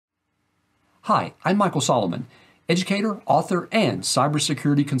Hi, I'm Michael Solomon, educator, author, and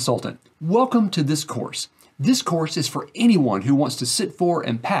cybersecurity consultant. Welcome to this course. This course is for anyone who wants to sit for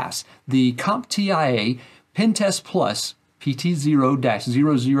and pass the CompTIA PenTest Plus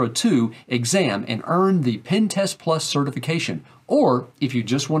PT0-002 exam and earn the PenTest Plus certification, or if you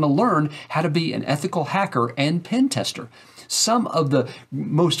just want to learn how to be an ethical hacker and pen tester. Some of the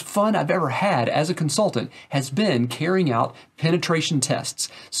most fun I've ever had as a consultant has been carrying out penetration tests.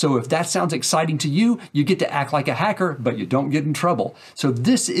 So if that sounds exciting to you, you get to act like a hacker, but you don't get in trouble. So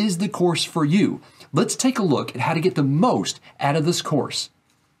this is the course for you. Let's take a look at how to get the most out of this course.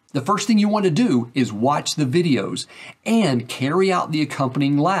 The first thing you want to do is watch the videos and carry out the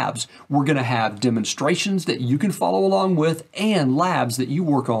accompanying labs. We're going to have demonstrations that you can follow along with and labs that you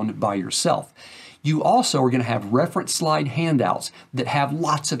work on by yourself. You also are going to have reference slide handouts that have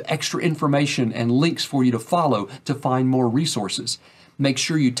lots of extra information and links for you to follow to find more resources. Make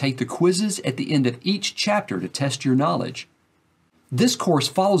sure you take the quizzes at the end of each chapter to test your knowledge. This course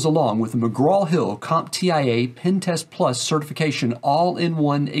follows along with the McGraw-Hill CompTIA PenTest Plus certification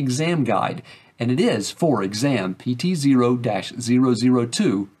all-in-one exam guide, and it is for exam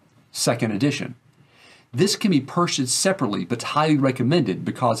PT0-002, second edition. This can be purchased separately, but highly recommended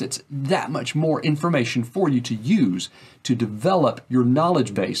because it's that much more information for you to use to develop your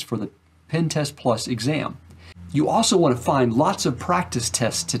knowledge base for the PenTest Plus exam. You also want to find lots of practice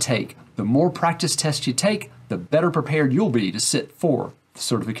tests to take. The more practice tests you take, the better prepared you'll be to sit for the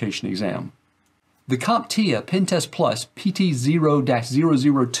certification exam. The CompTIA PenTest Plus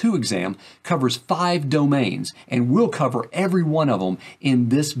PT0-002 exam covers 5 domains, and we'll cover every one of them in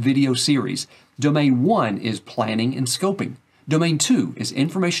this video series. Domain 1 is planning and scoping. Domain 2 is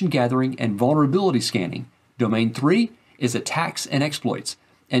information gathering and vulnerability scanning. Domain 3 is attacks and exploits.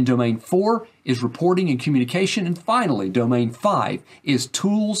 And Domain 4 is reporting and communication. And finally, Domain 5 is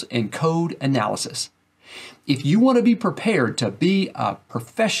tools and code analysis. If you want to be prepared to be a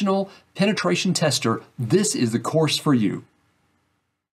professional penetration tester, this is the course for you.